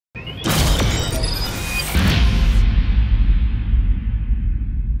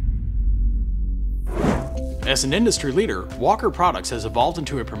As an industry leader, Walker Products has evolved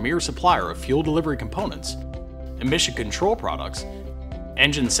into a premier supplier of fuel delivery components, emission control products,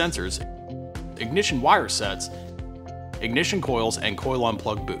 engine sensors, ignition wire sets, ignition coils, and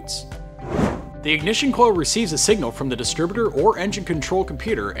coil-on-plug boots. The ignition coil receives a signal from the distributor or engine control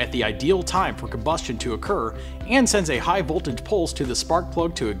computer at the ideal time for combustion to occur and sends a high voltage pulse to the spark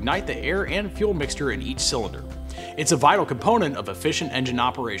plug to ignite the air and fuel mixture in each cylinder. It's a vital component of efficient engine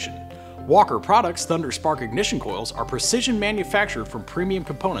operation. Walker Products' ThunderSpark ignition coils are precision manufactured from premium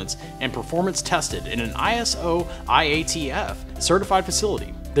components and performance tested in an ISO IATF certified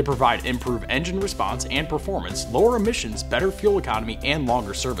facility. They provide improved engine response and performance, lower emissions, better fuel economy, and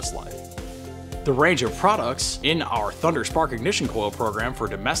longer service life. The range of products in our ThunderSpark ignition coil program for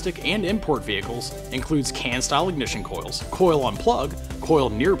domestic and import vehicles includes can-style ignition coils, coil-on-plug,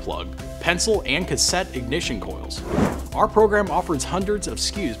 coil-near-plug, pencil and cassette ignition coils. Our program offers hundreds of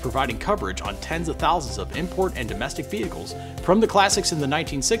SKUs providing coverage on tens of thousands of import and domestic vehicles from the classics in the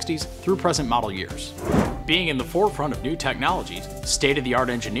 1960s through present model years. Being in the forefront of new technologies, state-of-the-art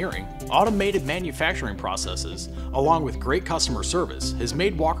engineering, automated manufacturing processes, along with great customer service has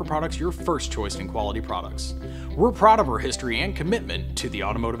made Walker Products your first choice in quality products. We're proud of our history and commitment to the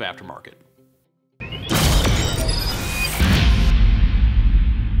automotive aftermarket.